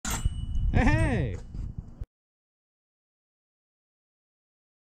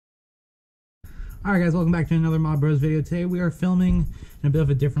Alright guys, welcome back to another Mod Bros video. Today we are filming in a bit of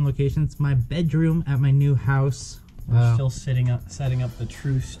a different location. It's my bedroom at my new house. We're still setting up the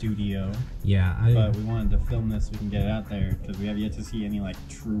true studio. Yeah, but we wanted to film this so we can get it out there because we have yet to see any like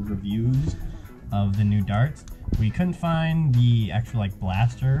true reviews of the new darts. We couldn't find the actual like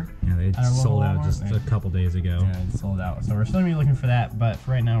blaster. Yeah, they sold out just a couple days ago. Yeah, it sold out. So we're still gonna be looking for that, but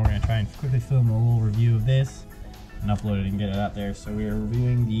for right now we're gonna try and quickly film a little review of this and upload it and get it out there. So we are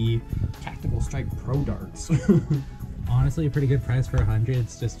reviewing the Tactical Strike Pro darts. Honestly, a pretty good price for 100.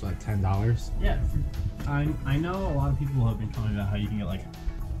 It's just like $10. Yeah, I know a lot of people have been telling me about how you can get like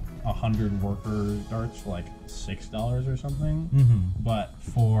 100 worker darts for like $6 or something. But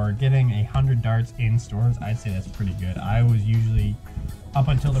for getting 100 darts in stores, I'd say that's pretty good. I was usually, up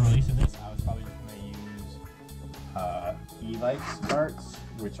until the release of this, I was probably just gonna use E-Lights darts,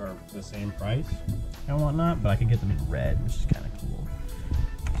 which are the same price and whatnot, but I could get them in red, which is kind of cool.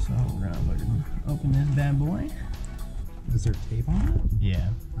 So we're gonna open this bad boy. Is there tape on it? Yeah.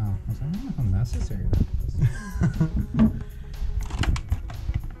 Oh, I don't know how necessary that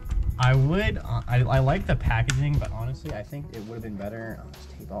is. I like the packaging, but honestly, I think it would have been better. There's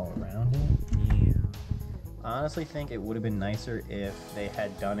tape all around it. Yeah. I honestly think it would have been nicer if they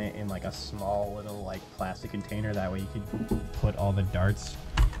had done it in like a small little like plastic container. That way you could put all the darts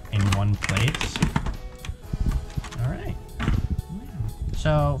in one place. All right.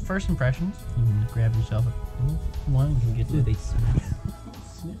 So first impressions, you can grab yourself one. You can get to. They smell.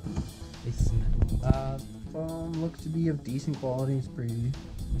 They smell. Foam looks to be of decent quality. It's pretty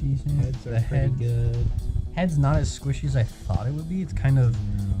decent. Heads are pretty good. Head's not as squishy as I thought it would be. It's kind of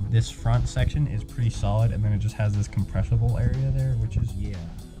this front section is pretty solid, and then it just has this compressible area there, which is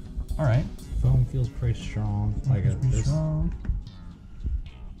all right. Foam feels pretty strong. Like it's pretty strong.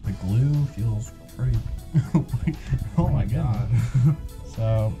 The glue feels pretty. Oh my god.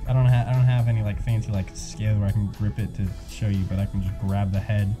 So I don't have any like fancy like scale where I can grip it to show you, but I can just grab the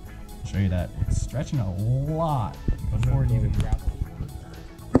head and show you that it's stretching a lot before it even grabs it.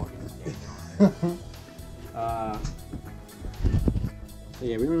 So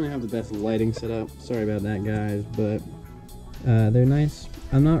yeah, we don't really have the best lighting set up. Sorry about that, guys, but they're nice.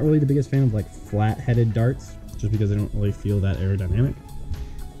 I'm not really the biggest fan of like flat-headed darts, just because I don't really feel that aerodynamic.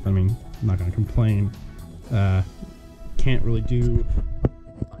 I mean, I'm not gonna complain. Can't really do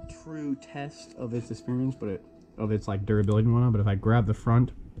a true test of its experience, but of its like durability and whatnot. But if I grab the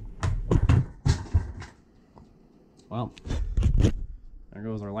front, well, there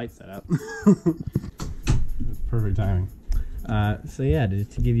goes our light setup. Perfect timing. So yeah,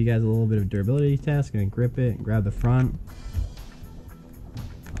 to give you guys a little bit of durability test, gonna grip it and grab the front.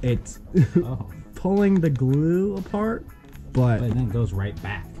 It's pulling the glue apart, but then it goes right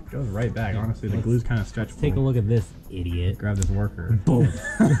back. Goes right back. Honestly, the glue's kind of stretchable. Take a look at this idiot. Grab this worker. Boom.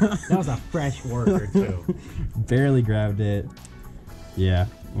 That was a fresh worker too. Barely grabbed it. Yeah.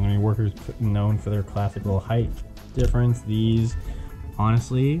 I mean, workers known for their classic little height difference. These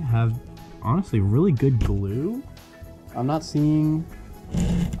honestly have really good glue. I'm not seeing.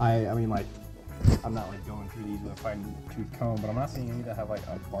 I mean like I'm not like going through these with a fine tooth comb, but I'm not seeing any that have like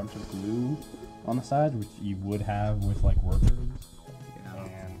a bunch of glue on the sides, which you would have with like workers.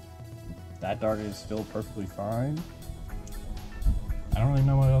 And that dart is still perfectly fine. I don't really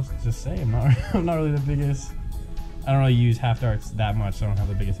know what else to say. I'm not really the biggest. I don't really use half darts that much, so I don't have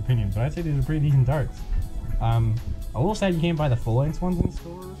the biggest opinion. But I'd say these are pretty decent darts. A little sad you can't buy the full-length ones in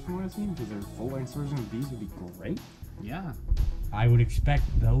stores from what I've seen, because their full-length version of these would be great. Yeah. I would expect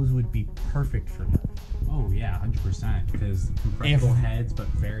those would be perfect for them. Oh yeah, 100%. Because compressible heads, but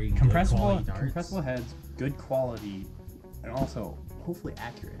very compressible heads, good quality, and also hopefully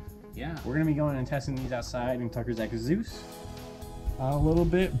accurate. Yeah. We're gonna be going and testing these outside in Tucker's X Zeus a little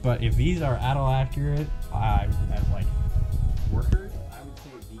bit, but if these are at all accurate, as like workers, I would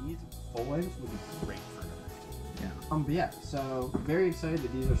say these full lengths would be great for Nerf. Yeah. But yeah, so very excited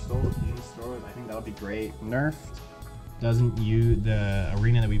that these are sold in stores. I think that'll be great. Nerf doesn't use the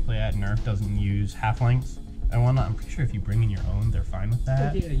arena that we play at. Nerf doesn't use half lengths and whatnot. I'm pretty sure if you bring in your own, they're fine with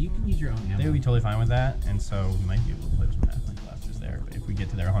that. Oh, yeah, you can use your own ammo. They would be totally fine with that, and so we might be able to play with some half length blasters there. But if we get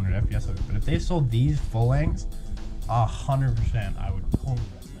to their 100 FPS, but if they sold these full lengths, 100%, I would totally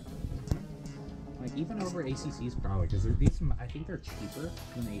recommend it. Like even over ACCs probably, because these I think they're cheaper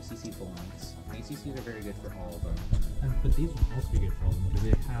than the ACC full lengths. ACCs are very good for all of them, but these would also be good for all of them because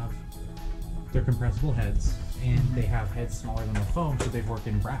they have their compressible heads and they have heads smaller than the foam, so they work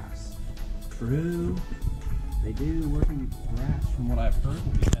in brass. True, they do work in brass. From what I've heard,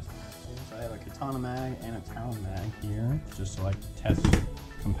 we'll be testing this. So I have a Katana mag and a Talon mag here, just to like test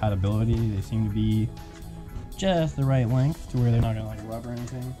compatibility. They seem to be just the right length to where they're not gonna like rub or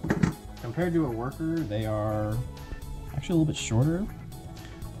anything. Compared to a worker, they are actually a little bit shorter.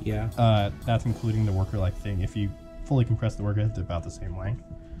 Yeah. That's including the worker like thing. If you fully compress the worker, it's about the same length.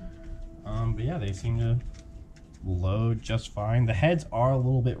 But yeah, they seem to load just fine. The heads are a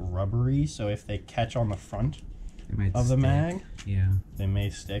little bit rubbery, so if they catch on the front of the mag, they may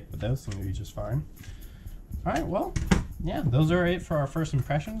stick, but those seem to be just fine. All right, well, yeah, those are it for our first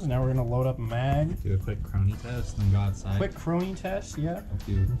impressions. Now we're gonna load up a mag. Do a quick crony test, then go outside. Quick crony test, yeah.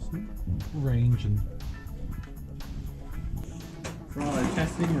 Do range and. For all our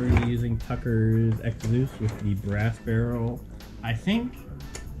testing, we're gonna be using Tucker's Exodus with the brass barrel. I think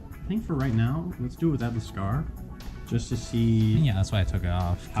for right now, let's do it without the scar, just to see. Yeah, that's why I took it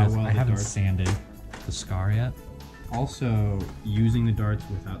off. How well I the haven't darts- sanded the scar yet. Also, using the darts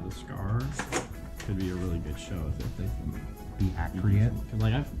without the scar could be a really good show if they can Be accurate. Because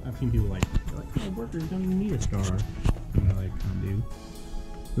like I've seen people like, oh, workers don't even need a scar. And they're like, kind of do.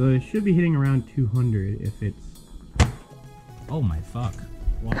 So it should be hitting around 200 if it's. Oh my fuck.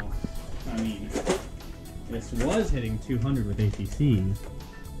 Well, I mean, this was hitting 200 with ACCs.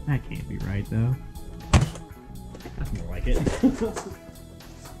 That can't be right though. That's more like it.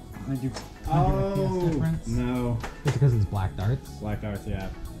 Difference? No. It's because it's black darts. Black darts, yeah.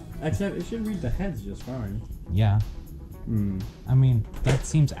 Except it should read the heads just fine. Yeah. Hmm. I mean, that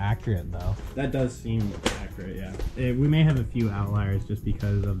seems accurate though. That does seem accurate, yeah. We may have a few outliers just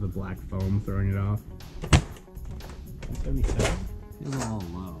because of the black foam throwing it off. 177? Feels a little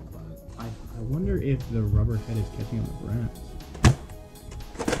low, but I wonder if the rubber head is catching on the brass.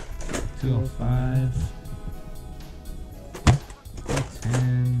 205.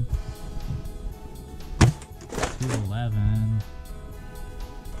 210. 211.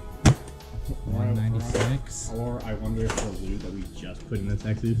 196. Or I wonder if the loot that we just put in this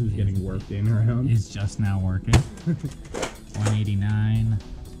Exodus is getting worked in around. Is just now working. 189.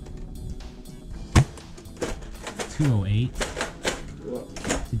 208.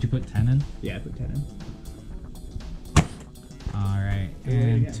 Did you put 10 in? Yeah, I put 10 in. Alright. 208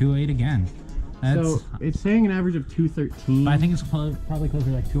 And again. 208 again. That's, So it's saying an average of 213. but I think it's probably closer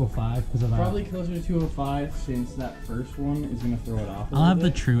to like 205 because of that. probably closer to 205 since that first one is going to throw it off. I'll have the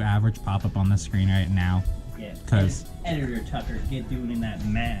true average pop up on the screen right now. Yeah, 'Cause- editor Tucker get doing in that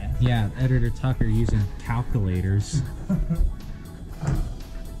math. Yeah, Editor Tucker using calculators.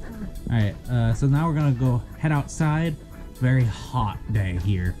 Alright, so now we're gonna go head outside. Very hot day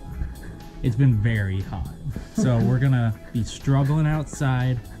here. It's been very hot. So we're gonna be struggling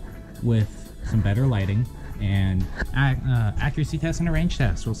outside with some better lighting and accuracy test and a range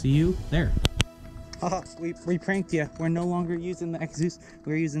test. We'll see you there. We pranked you. We're no longer using the Exodus.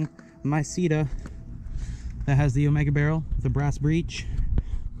 We're using my Sita that has the Omega barrel, the brass breech,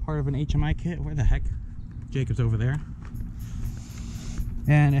 part of an HMI kit. Where the heck? Jacob's over there.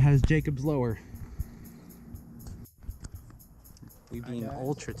 And it has Jacob's lower. We being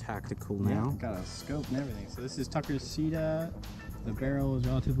ultra tactical now. Got a scope and everything. So this is Tucker's Sita. The barrel is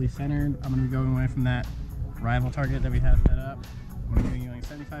relatively centered. I'm going to be going away from that rival target that we have set up. I'm going to be going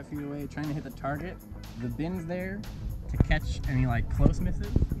 75 feet away, trying to hit the target. The bin's there to catch any like close misses.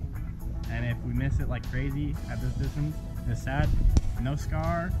 And if we miss it like crazy at this distance, it's sad. No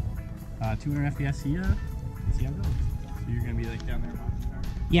scar, 200 FPS Sita. See how it goes. So you're going to be like down there watching the target.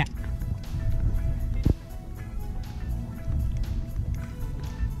 Yeah.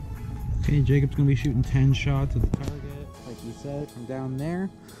 Okay, Jacob's gonna be shooting 10 shots at the target, like he said, from down there.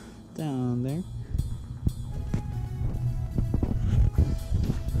 Down there.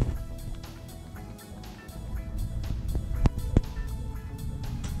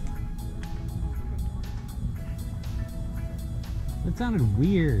 That sounded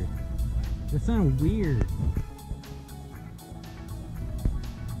weird. That sounded weird.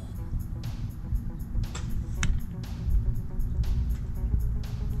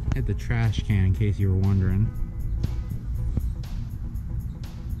 Hit the trash can in case you were wondering.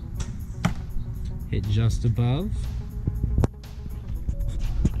 Hit just above.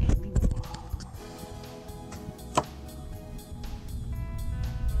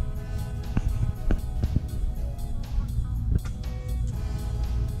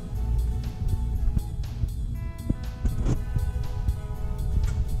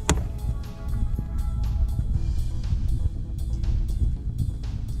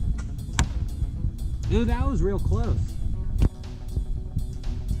 Dude, that was real close.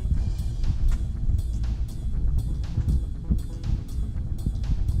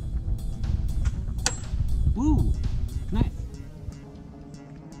 Woo! Nice.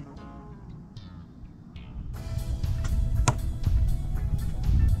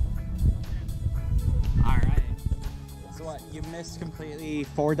 Alright. So what? you missed completely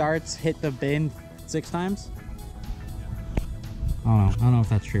 4 darts, hit the bin 6 times? I don't know if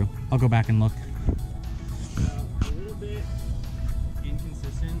that's true. I'll go back and look. A little bit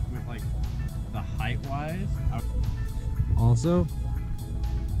inconsistent with like the height-wise. Also,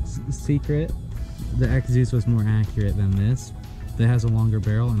 secret, the X Zeus was more accurate than this. It has a longer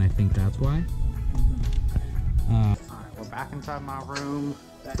barrel, and I think that's why. Alright, we're back inside my room.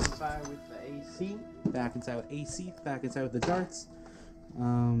 Back inside with the AC. Back inside with AC. Back inside with the darts.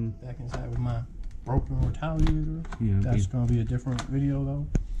 Back inside with my broken retaliator. Yeah, That's gonna be a different video though.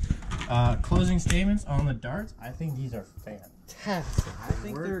 Closing statements on the darts. I think these are fantastic. I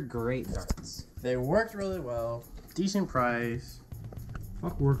think they're great darts. They worked really well. Decent price.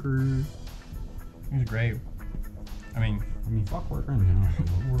 Fuck workers. These are great. I mean, fuck worker in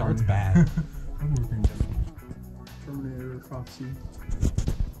general. Darts bad. Fuck worker in general. Terminator, Prophecy.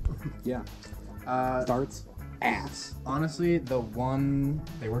 Yeah. Darts ass. Honestly, they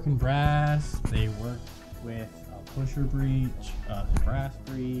work in brass. They work with a pusher breech, a brass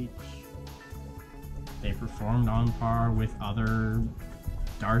breech. They performed on par with other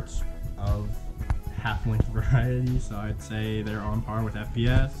darts of half-length variety, so I'd say they're on par with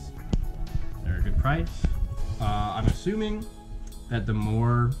FPS. They're a good price. I'm assuming that the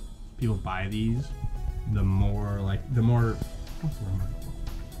more people buy these, the more what's the word?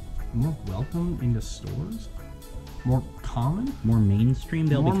 More welcome into stores, more common, More mainstream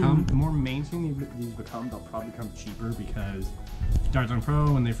they'll become. The more mainstream these become, they'll probably become cheaper because Darts on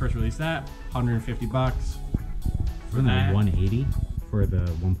Pro, when they first released that, $150 for Wasn't that. it 180 for the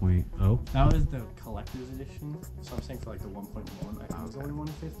 1.0? That was the collector's edition. So I'm saying for like the 1.1, I think it was only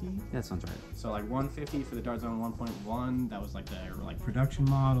 150. That sounds right. So like 150 for the Dart Zone 1.1. That was like their production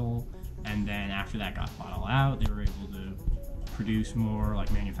model, and then after that got bought all out, they were able to produce more like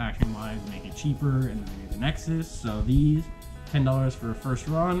manufacturing wise, make it cheaper, and then they made the Nexus. So these $10 for a first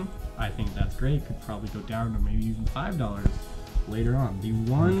run, I think that's great. Could probably go down to maybe even $5 later on. The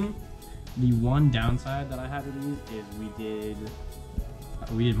one downside that I had with these is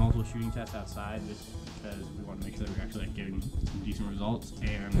we did multiple shooting tests outside just because we wanted to make sure that we were actually like getting some decent results,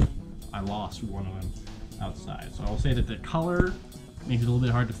 and I lost one of them outside. So I'll say that the color makes it a little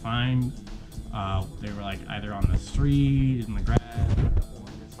bit hard to find. They were like either on the street, in the grass.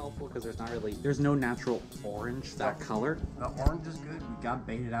 It's helpful because there's no natural orange that color. The orange is good. We got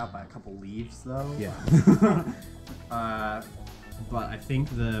baited out by a couple leaves though. Yeah. But I think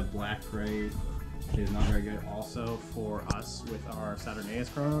the black gray is not very good. Also for us with our Saturn AS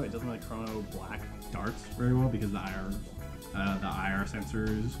chrono, it doesn't really chrono black darts very well because the IR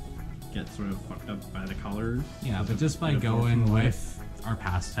sensors get sort of fucked up by the colors. Yeah, but just by going with our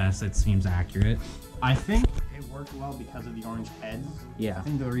past tests, it seems accurate. I think it worked well because of the orange heads. Yeah. I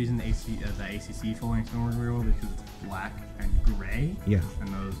think the reason the ACC full length don't work very well because it's black and gray. Yeah. And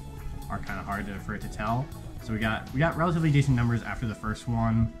those are kind of hard for it to tell. So we got relatively decent numbers after the first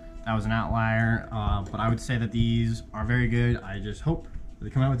one. That was an outlier, but I would say that these are very good. I just hope that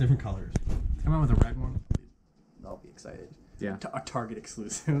they come out with different colors. If they come out with a red one, I'll be excited. Yeah. A Target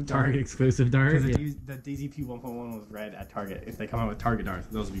exclusive. Target exclusive dart. Because the DZP 1.1 was red at Target. If they come out with Target darts,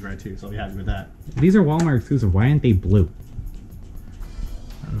 those will be red too. So I'll be happy with that. These are Walmart exclusive. Why aren't they blue?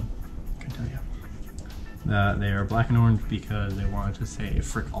 I don't know. Can't tell you. They are black and orange because they wanted to say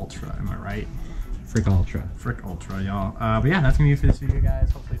Frick Ultra. Am I right? Frick Ultra. Frick Ultra, y'all. But yeah, that's gonna be it for this video,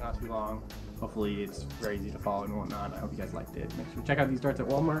 guys. Hopefully it's not too long. Hopefully it's very easy to follow and whatnot. I hope you guys liked it. Make sure to check out these darts at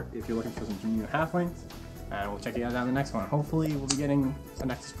Walmart if you're looking for some genuine half lengths. And we'll check you guys out in the next one. Hopefully we'll be getting a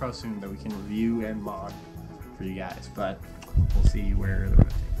Nexus Pro soon that we can review and mod for you guys. But we'll see where they're gonna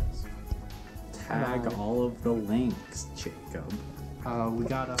take us. Tag all of the links, Jacob. We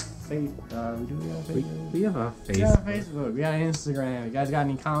got a Facebook. We have a We got a Facebook. Facebook. We got an Instagram. You guys got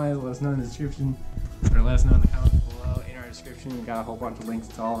any comments? Let us know in the description. Or let us know in the comments below. In our description, we got a whole bunch of links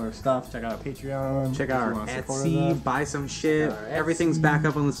to all of our stuff. Check out our Patreon. Check if out you our wanna support Etsy, us. buy some shit. Check out our Everything's Etsy. back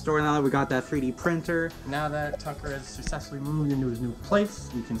up on the store now that we got that 3D printer. Now that Tucker has successfully moved into his new place,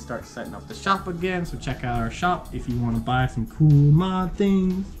 we can start setting up the shop again. So check out our shop if you want to buy some cool mod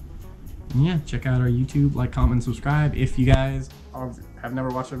things. And yeah, check out our YouTube, like, comment, subscribe. If you guys have never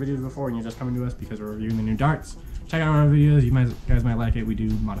watched our videos before and you're just coming to us because we're reviewing the new darts, check out our videos. You guys might like it. We do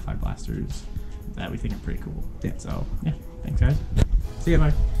modified blasters that we think are pretty cool. Yeah. So yeah, thanks guys. See ya.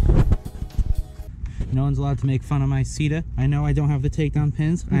 Bye. No one's allowed to make fun of my Sita. I know I don't have the takedown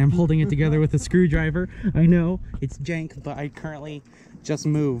pins. I am holding it together with a screwdriver. I know it's jank, but I currently just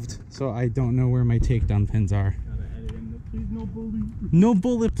moved, so I don't know where my takedown pins are. Gotta edit in the please no bully. No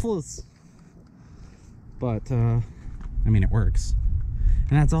bullet plus. But I mean, it works,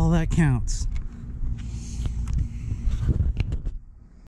 and that's all that counts.